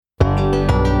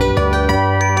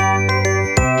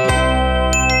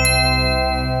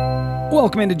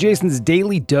Welcome into Jason's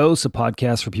Daily Dose, a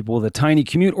podcast for people with a tiny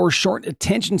commute or short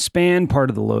attention span,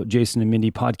 part of the Jason and Mindy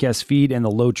podcast feed and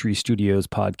the Low Tree Studios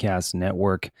podcast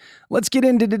network. Let's get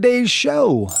into today's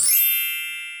show.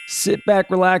 Sit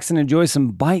back, relax, and enjoy some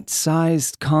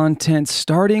bite-sized content,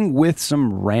 starting with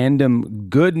some random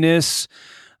goodness.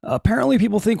 Apparently,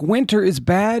 people think winter is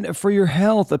bad for your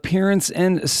health, appearance,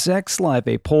 and sex life.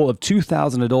 A poll of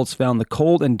 2,000 adults found the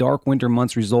cold and dark winter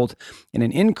months result in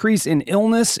an increase in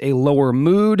illness, a lower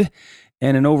mood,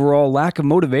 and an overall lack of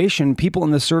motivation. People in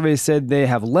the survey said they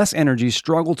have less energy,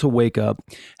 struggle to wake up,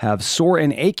 have sore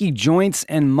and achy joints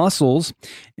and muscles,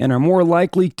 and are more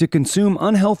likely to consume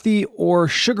unhealthy or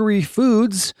sugary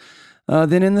foods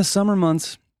than in the summer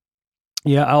months.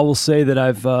 Yeah, I will say that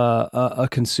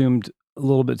I've consumed a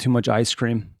little bit too much ice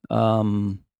cream.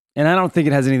 And I don't think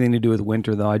it has anything to do with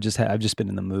winter, though. I've just been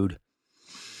in the mood.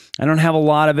 I don't have a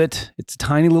lot of it. It's a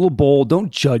tiny little bowl.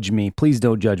 Don't judge me. Please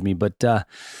don't judge me. But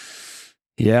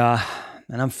yeah,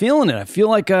 and I'm feeling it. I feel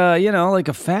like like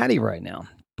a fatty right now.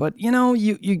 But you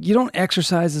don't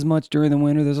exercise as much during the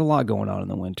winter. There's a lot going on in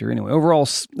the winter. Anyway, overall,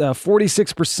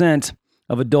 46%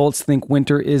 of adults think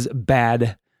winter is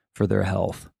bad for their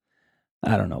health.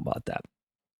 I don't know about that.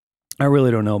 I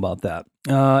really don't know about that.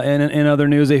 And in other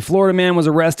news, a Florida man was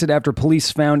arrested after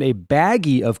police found a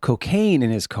baggie of cocaine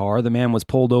in his car. The man was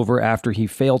pulled over after he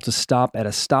failed to stop at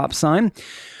a stop sign.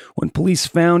 When police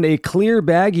found a clear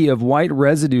baggie of white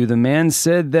residue, the man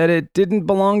said that it didn't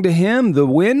belong to him. The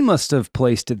wind must have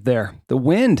placed it there. The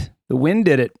wind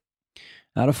did it.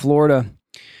 Out of Florida.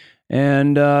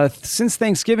 And since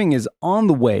Thanksgiving is on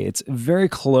the way, it's very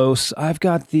close, I've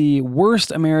got the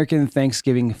worst American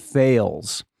Thanksgiving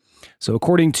fails. So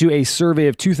according to a survey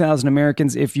of 2,000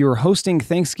 Americans, if you're hosting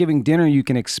Thanksgiving dinner, you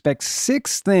can expect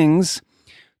 6 things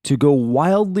to go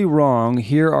wildly wrong.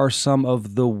 Here are some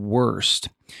of the worst.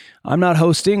 I'm not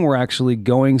hosting. We're actually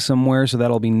going somewhere, so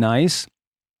that'll be nice.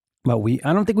 But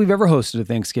I don't think we've ever hosted a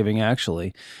Thanksgiving,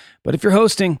 actually. But if you're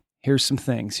hosting, here's some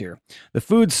things here. The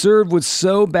food served was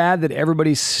so bad that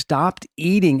everybody stopped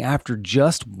eating after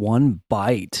just one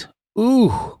bite.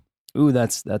 Ooh,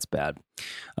 that's bad.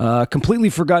 Completely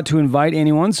forgot to invite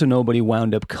anyone, so nobody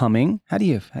wound up coming. How do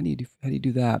you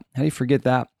do that? How do you forget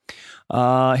that?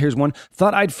 Here's one.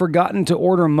 Thought I'd forgotten to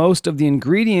order most of the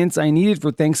ingredients I needed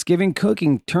for Thanksgiving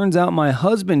cooking. Turns out my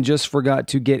husband just forgot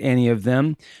to get any of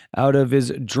them out of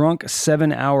his trunk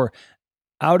 7 hours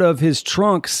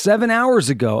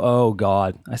ago. Oh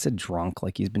God. I said drunk,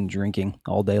 like he's been drinking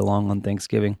all day long on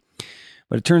Thanksgiving.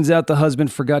 But it turns out the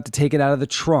husband forgot to take it out of the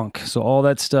trunk. So all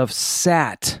that stuff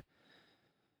sat.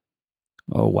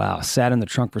 Oh, wow. Sat in the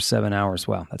trunk for 7 hours.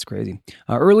 Wow, that's crazy.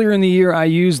 Earlier in the year, I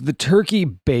used the turkey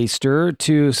baster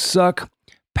to suck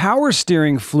power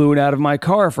steering fluid out of my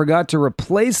car. Forgot to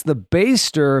replace the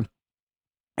baster.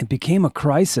 It became a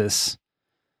crisis.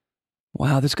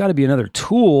 Wow, there's got to be another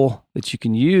tool that you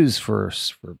can use for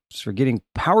getting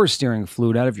power steering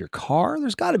fluid out of your car.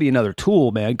 There's got to be another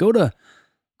tool, man. Go to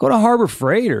Harbor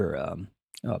Freight or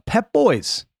Pep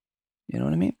Boys. You know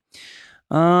what I mean?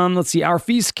 Let's see. Our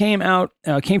feast came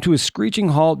to a screeching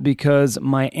halt because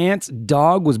my aunt's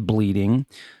dog was bleeding.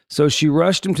 So she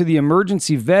rushed him to the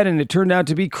emergency vet, and it turned out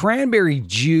to be cranberry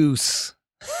juice.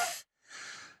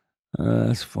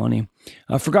 That's funny.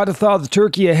 I forgot to thaw the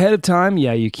turkey ahead of time.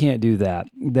 Yeah, you can't do that.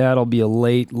 That'll be a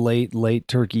late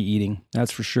turkey eating.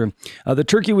 That's for sure. The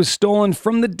turkey was stolen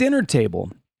from the dinner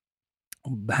table.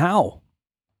 How?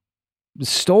 It was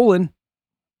stolen.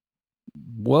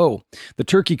 Whoa. The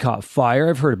turkey caught fire.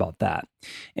 I've heard about that.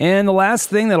 And the last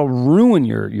thing that'll ruin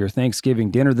your Thanksgiving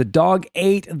dinner, the dog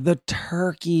ate the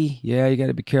turkey. Yeah, you got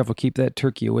to be careful. Keep that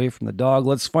turkey away from the dog.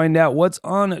 Let's find out what's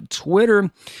on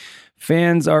Twitter.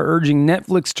 Fans are urging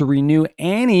Netflix to renew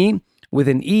Annie with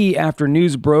an E after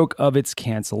news broke of its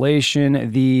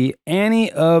cancellation. The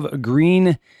Annie of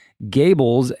Green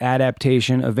Gables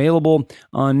adaptation available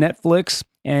on Netflix,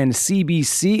 and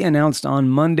CBC announced on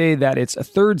Monday that its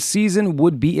 3rd season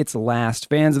would be its last.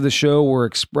 Fans of the show are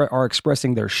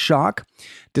expressing their shock,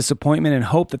 disappointment, and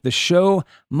hope that the show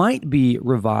might be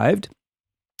revived.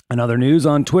 In other news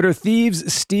on Twitter,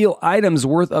 thieves steal items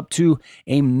worth up to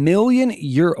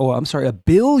 €1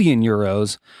 billion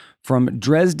from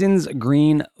Dresden's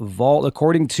Green Vault.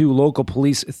 According to local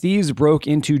police, thieves broke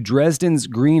into Dresden's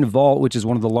Green Vault, which is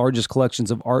one of the largest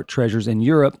collections of art treasures in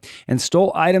Europe, and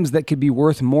stole items that could be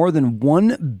worth more than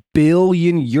 €1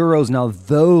 billion. Now,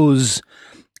 those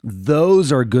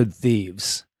are good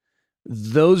thieves.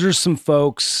 Those are some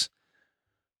folks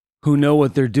who know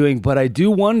what they're doing. But I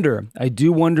do wonder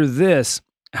this,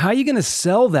 how are you going to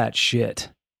sell that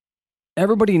shit?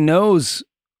 Everybody knows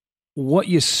what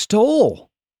you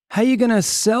stole. How are you going to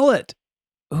sell it?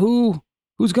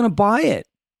 who's going to buy it?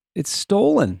 It's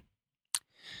stolen.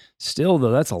 Still,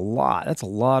 though, that's a lot. That's a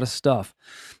lot of stuff.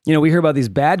 You know, we hear about these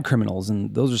bad criminals,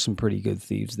 and those are some pretty good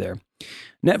thieves there.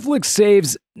 Netflix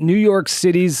saves New York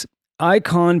City's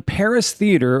icon Paris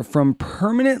Theater from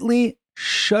permanently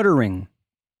shuttering.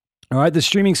 All right, the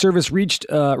streaming service reached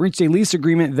a lease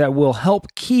agreement that will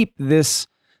help keep the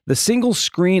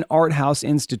single-screen art house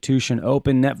institution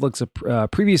open.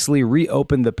 Netflix previously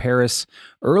reopened the Paris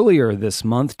earlier this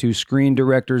month to screen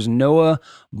directors Noah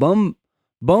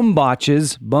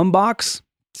Baumbach's.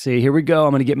 See, here we go.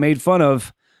 I'm going to get made fun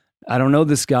of. I don't know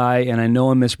this guy, and I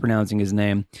know I'm mispronouncing his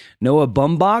name. Noah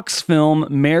Baumbach's film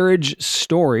Marriage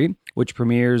Story, which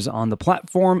premieres on the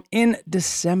platform in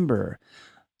December.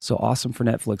 So awesome for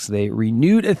Netflix. They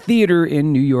renewed a theater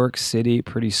in New York City.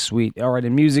 Pretty sweet. All right,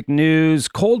 in music news,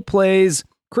 Coldplay's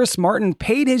Chris Martin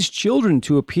paid his children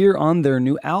to appear on their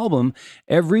new album.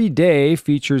 Every Day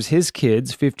features his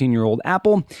kids, 15-year-old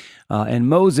Apple and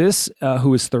Moses,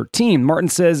 who is 13. Martin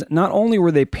says not only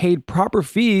were they paid proper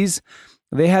fees,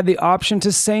 they had the option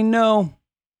to say no.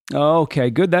 Oh, okay,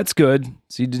 good. That's good.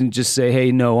 So you didn't just say,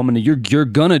 "Hey, no, you're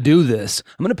gonna do this.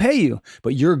 I'm gonna pay you,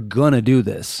 but you're gonna do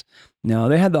this." No,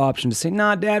 they had the option to say,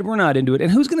 "Nah, Dad, we're not into it."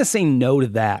 And who's gonna say no to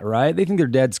that, right? They think their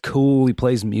dad's cool. He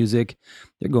plays music.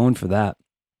 They're going for that.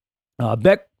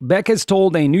 Beck has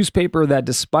told a newspaper that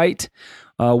despite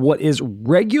what is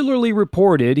regularly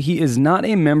reported, he is not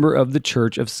a member of the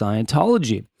Church of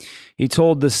Scientology. He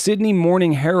told the Sydney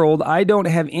Morning Herald, "I don't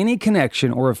have any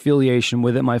connection or affiliation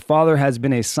with it. My father has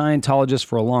been a Scientologist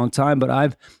for a long time, but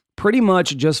I've pretty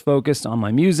much just focused on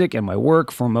my music and my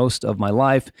work for most of my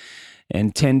life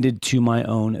and tended to my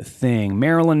own thing."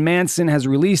 Marilyn Manson has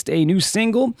released a new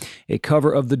single, a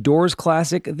cover of the Doors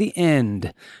classic, The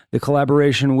End. The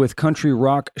collaboration with country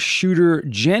rocker Shooter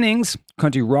Jennings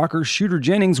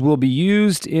will be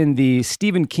used in the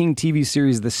Stephen King TV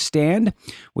series The Stand,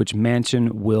 which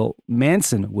Manson will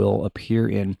appear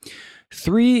in.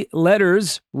 3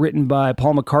 letters written by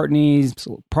Paul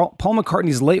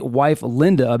McCartney's late wife,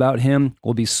 Linda, about him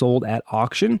will be sold at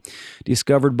auction.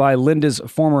 Discovered by Linda's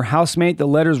former housemate, the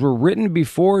letters were written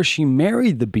before she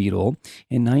married the Beatle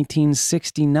in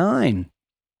 1969.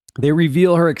 They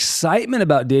reveal her excitement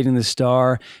about dating the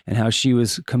star and how she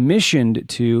was commissioned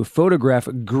to photograph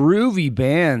groovy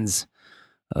bands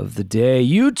of the day.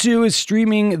 U2 is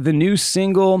streaming the new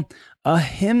single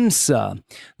Ahimsa.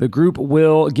 The group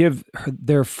will give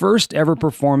their first ever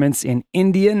performance in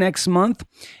India next month,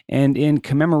 and in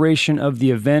commemoration of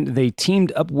the event, they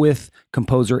teamed up with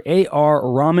composer A.R.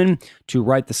 Rahman to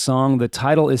write the song. The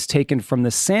title is taken from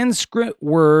the Sanskrit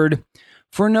word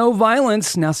for no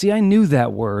violence. Now, see, I knew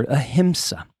that word,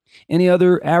 Ahimsa. Any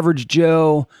other average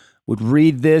Joe would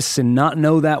read this and not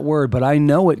know that word, but I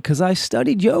know it because I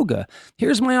studied yoga.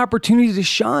 Here's my opportunity to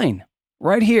shine.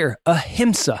 Right here,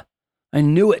 Ahimsa. I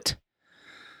knew it.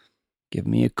 Give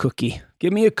me a cookie.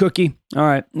 Give me a cookie. All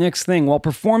right, next thing. While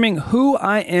performing Who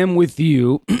I Am With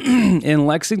You in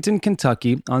Lexington,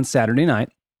 Kentucky on Saturday night,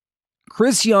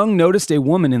 Chris Young noticed a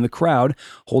woman in the crowd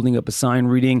holding up a sign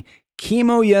reading,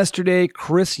 "Chemo yesterday,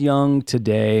 Chris Young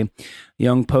today."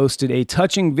 Young posted a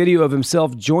touching video of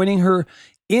himself joining her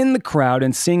in the crowd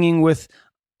and singing with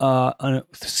an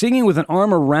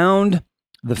arm around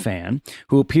the fan,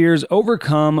 who appears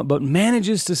overcome but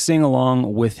manages to sing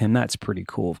along with him. That's pretty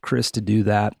cool of Chris to do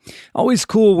that. Always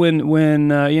cool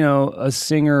when a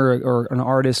singer or an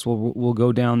artist will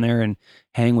go down there and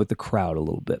hang with the crowd a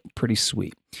little bit. Pretty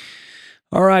sweet.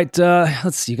 All right,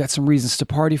 let's see. You got some reasons to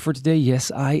party for today?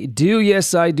 Yes, I do.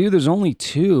 Yes, I do. There's only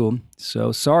 2,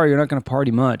 so sorry you're not going to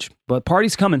party much, but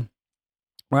party's coming.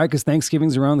 Right, because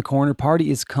Thanksgiving's around the corner. Party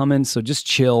is coming, so just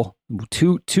chill.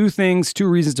 Two reasons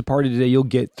to party today. You'll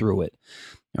get through it.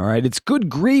 All right, it's Good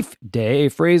Grief Day, a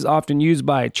phrase often used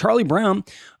by Charlie Brown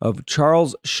of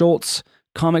Charles Schulz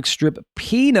comic strip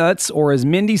Peanuts, or as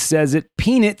Mindy says it,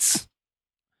 Peanuts.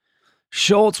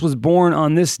 Schulz was born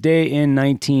on this day in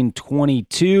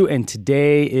 1922, and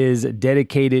today is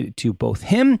dedicated to both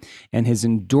him and his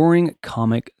enduring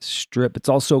comic strip. It's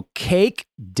also Cake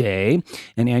Day,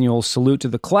 an annual salute to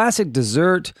the classic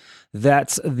dessert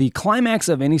that's the climax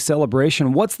of any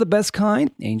celebration. What's the best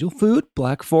kind? Angel food,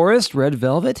 Black Forest, red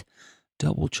velvet,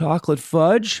 double chocolate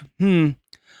fudge.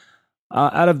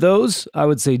 Out of those, I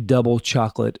would say double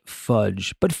chocolate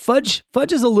fudge. But fudge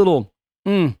is a little...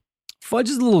 Fudge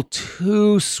is a little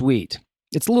too sweet.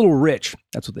 It's a little rich.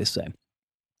 That's what they say.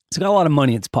 It's got a lot of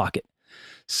money in its pocket.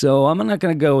 So I'm not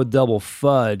going to go with double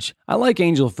fudge. I like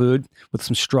angel food with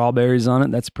some strawberries on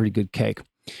it. That's a pretty good cake.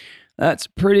 That's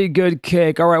pretty good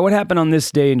cake. All right, what happened on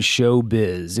this day in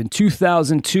showbiz? In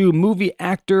 2002, movie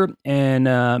actor and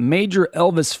major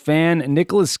Elvis fan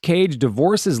Nicolas Cage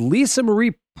divorces Lisa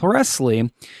Marie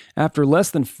Presley after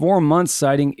less than 4 months,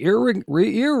 citing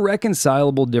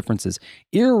irreconcilable differences.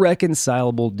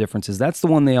 Irreconcilable differences. That's the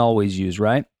one they always use,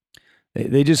 right?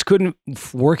 They just couldn't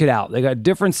work it out. They got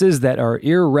differences that are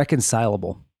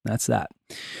irreconcilable. That's that.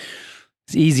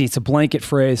 It's easy. It's a blanket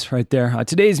phrase right there.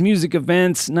 Today's music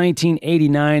events: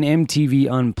 1989 MTV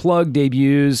Unplugged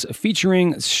debuts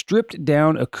featuring stripped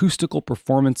down acoustical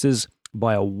performances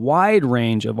by a wide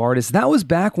range of artists. That was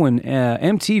back when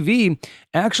MTV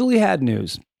actually had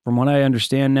news. From what I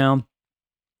understand now,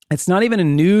 it's not even a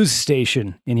news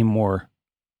station anymore.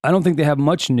 I don't think they have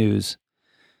much news.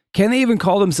 Can they even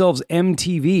call themselves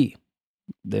MTV?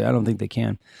 I don't think they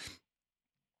can.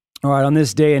 All right, on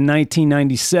this day in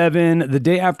 1997, the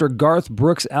day after Garth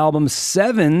Brooks' album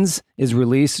Sevens is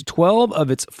released, 12 of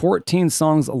its 14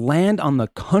 songs land on the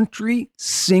country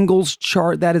singles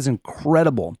chart. That is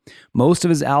incredible. Most of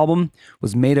his album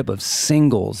was made up of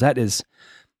singles. That is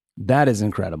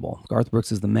incredible. Garth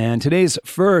Brooks is the man. Today's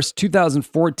first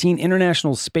 2014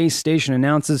 International Space Station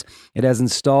announces it has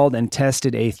installed and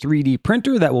tested a 3D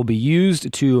printer that will be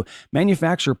used to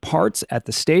manufacture parts at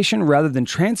the station rather than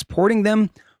transporting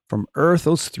them from Earth.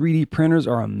 Those 3D printers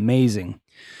are amazing.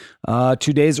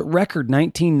 Today's record,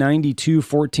 1992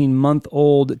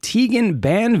 14-month-old Tegan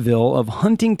Banville of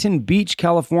Huntington Beach,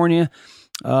 California,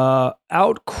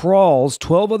 outcrawls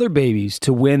 12 other babies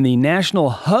to win the National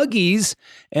Huggies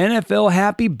NFL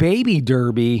Happy Baby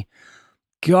Derby.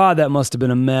 God, that must have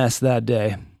been a mess that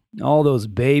day. All those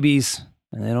babies,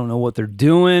 and they don't know what they're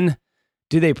doing.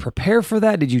 Do they prepare for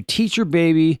that? Did you teach your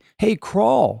baby, hey,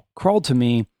 crawl to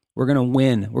me. We're going to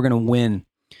win. We're going to win.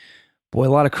 Boy, a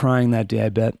lot of crying that day, I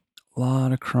bet. A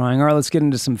lot of crying. All right, let's get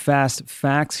into some fast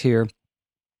facts here.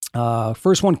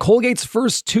 First one, Colgate's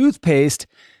first toothpaste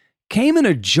came in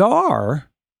a jar.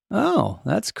 Oh,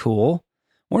 that's cool.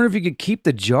 Wonder if you could keep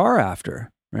the jar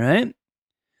after, right?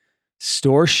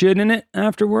 Store shit in it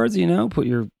afterwards, put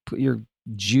your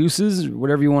juices,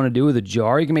 whatever you want to do with a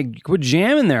jar. You can put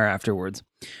jam in there afterwards.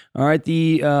 All right,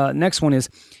 the next one is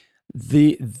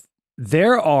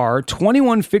there are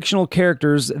 21 fictional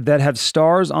characters that have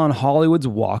stars on Hollywood's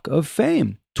Walk of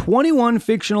Fame. 21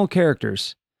 fictional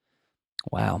characters.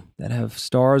 Wow, that have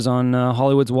stars on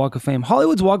Hollywood's Walk of Fame.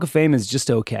 Hollywood's Walk of Fame is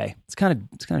just okay. It's kind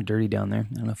of dirty down there.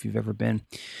 I don't know if you've ever been.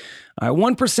 All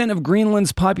right, 1% of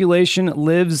Greenland's population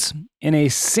lives in a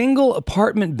single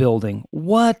apartment building.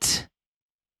 What?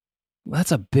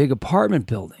 That's a big apartment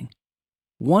building.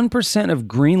 1% of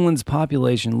Greenland's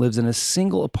population lives in a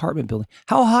single apartment building.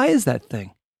 How high is that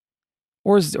thing?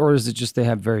 Or is it just they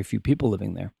have very few people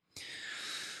living there?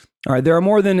 All right, there are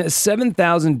more than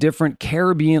 7,000 different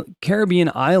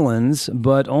Caribbean islands,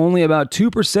 but only about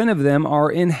 2% of them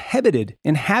are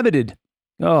inhabited.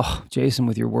 Oh, Jason,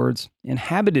 with your words.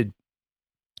 Inhabited.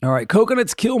 All right,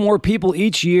 coconuts kill more people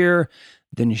each year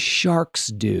than sharks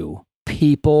do.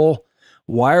 People,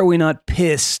 why are we not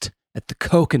pissed at the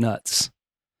coconuts?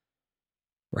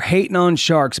 We're hating on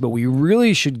sharks, but we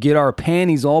really should get our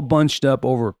panties all bunched up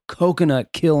over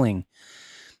coconut killing.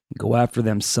 Go after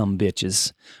them some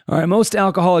bitches. All right, most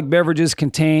alcoholic beverages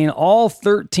contain all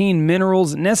 13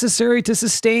 minerals necessary to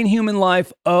sustain human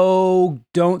life. Oh,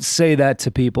 don't say that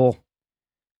to people.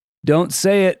 Don't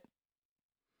say it.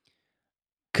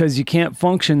 Because you can't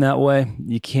function that way.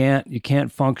 You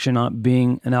can't function on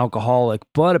being an alcoholic.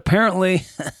 But apparently,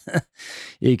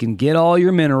 you can get all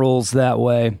your minerals that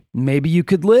way. Maybe you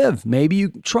could live. Maybe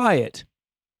you try it.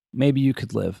 Maybe you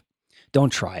could live. Don't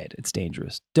try it. It's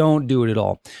dangerous. Don't do it at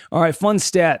all. All right, fun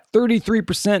stat.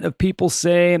 33% of people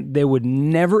say they would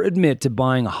never admit to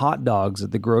buying hot dogs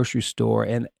at the grocery store.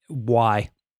 And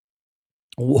why?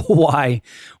 Why?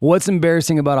 What's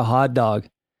embarrassing about a hot dog?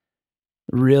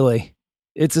 Really?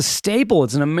 It's a staple.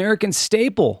 It's an American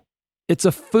staple. It's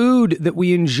a food that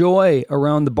we enjoy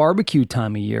around the barbecue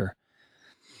time of year.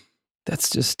 That's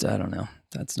just, I don't know.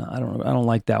 I don't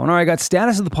like that one. All right, I got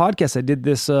status of the podcast. I did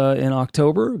this in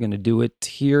October. We're going to do it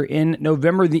here in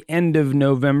November, the end of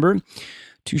November,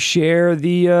 to share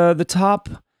the top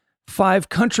 5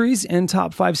 countries and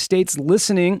top 5 states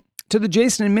listening to the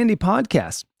Jason and Mindy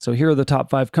podcast. So here are the top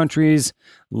 5 countries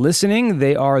listening.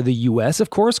 They are the U.S.,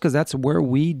 of course, because that's where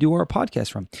we do our podcast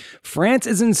from. France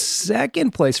is in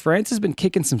second place. France has been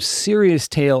kicking some serious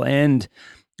tail end.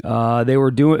 We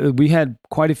had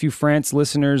quite a few France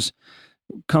listeners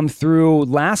come through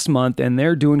last month, and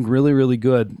they're doing really, really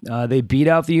good. They beat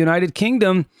out the United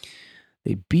Kingdom.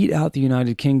 They beat out the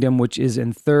United Kingdom, which is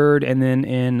in third. And then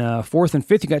in fourth and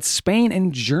fifth, you got Spain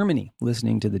and Germany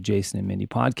listening to the Jason and Mindy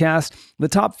podcast. The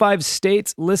top 5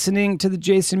 states listening to the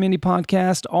Jason and Mindy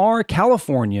podcast are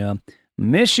California,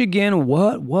 Michigan,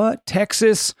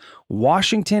 Texas,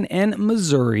 Washington, and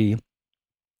Missouri.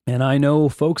 And I know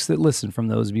folks that listen from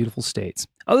those beautiful states.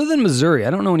 Other than Missouri, I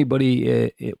don't know anybody.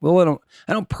 I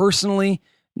don't personally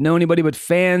know anybody, but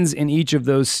fans in each of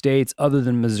those states other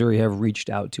than Missouri have reached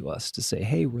out to us to say,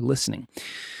 hey, we're listening.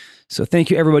 So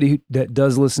thank you, everybody that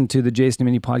does listen to the Jason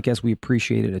and Mindy podcast. We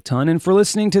appreciate it a ton. And for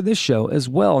listening to this show as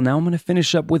well. Now I'm going to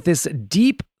finish up with this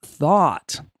deep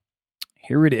thought.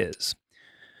 Here it is.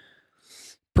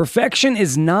 Perfection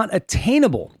is not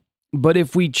attainable, but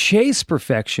if we chase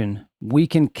perfection, we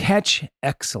can catch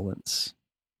excellence.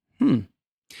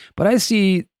 But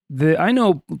I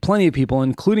know plenty of people,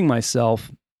 including myself,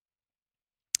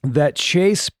 that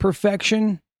chase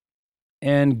perfection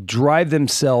and drive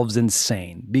themselves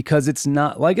insane because it's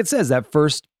not, like it says, that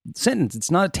first sentence, it's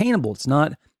not attainable. It's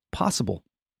not possible,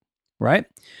 right?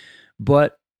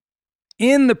 But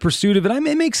in the pursuit of it,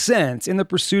 it makes sense. In the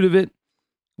pursuit of it,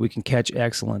 we can catch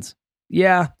excellence.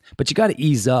 Yeah, but you got to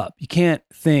ease up. You can't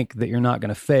think that you're not going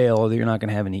to fail or that you're not going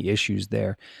to have any issues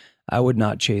there. I would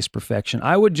not chase perfection.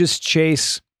 I would chase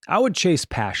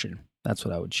passion. That's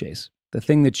what I would chase. The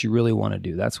thing that you really want to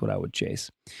do. That's what I would chase.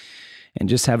 And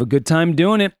just have a good time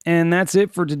doing it. And that's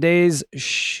it for today's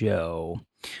show.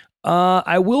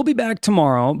 I will be back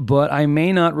tomorrow, but I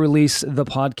may not release the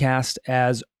podcast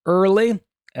as early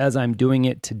as I'm doing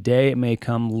it today. It may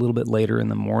come a little bit later in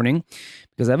the morning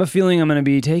because I have a feeling I'm going to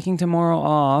be taking tomorrow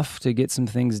off to get some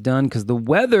things done because the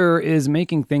weather is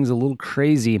making things a little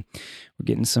crazy. We're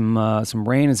getting some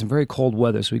rain and some very cold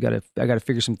weather, so I got to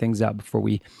figure some things out before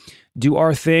we do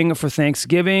our thing for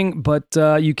Thanksgiving. But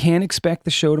you can expect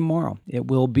the show tomorrow. It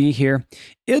will be here.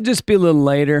 It'll just be a little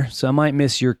later, so I might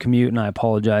miss your commute, and I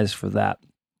apologize for that.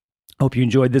 Hope you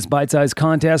enjoyed this bite-sized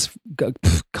contest.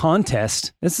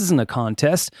 This isn't a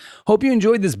contest. Hope you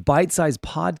enjoyed this bite-sized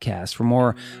podcast. For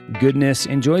more goodness,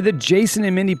 enjoy the Jason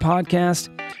and Mindy podcast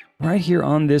right here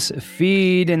on this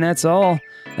feed. And that's all.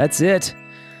 That's it.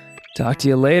 Talk to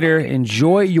you later.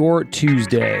 Enjoy your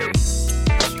Tuesday.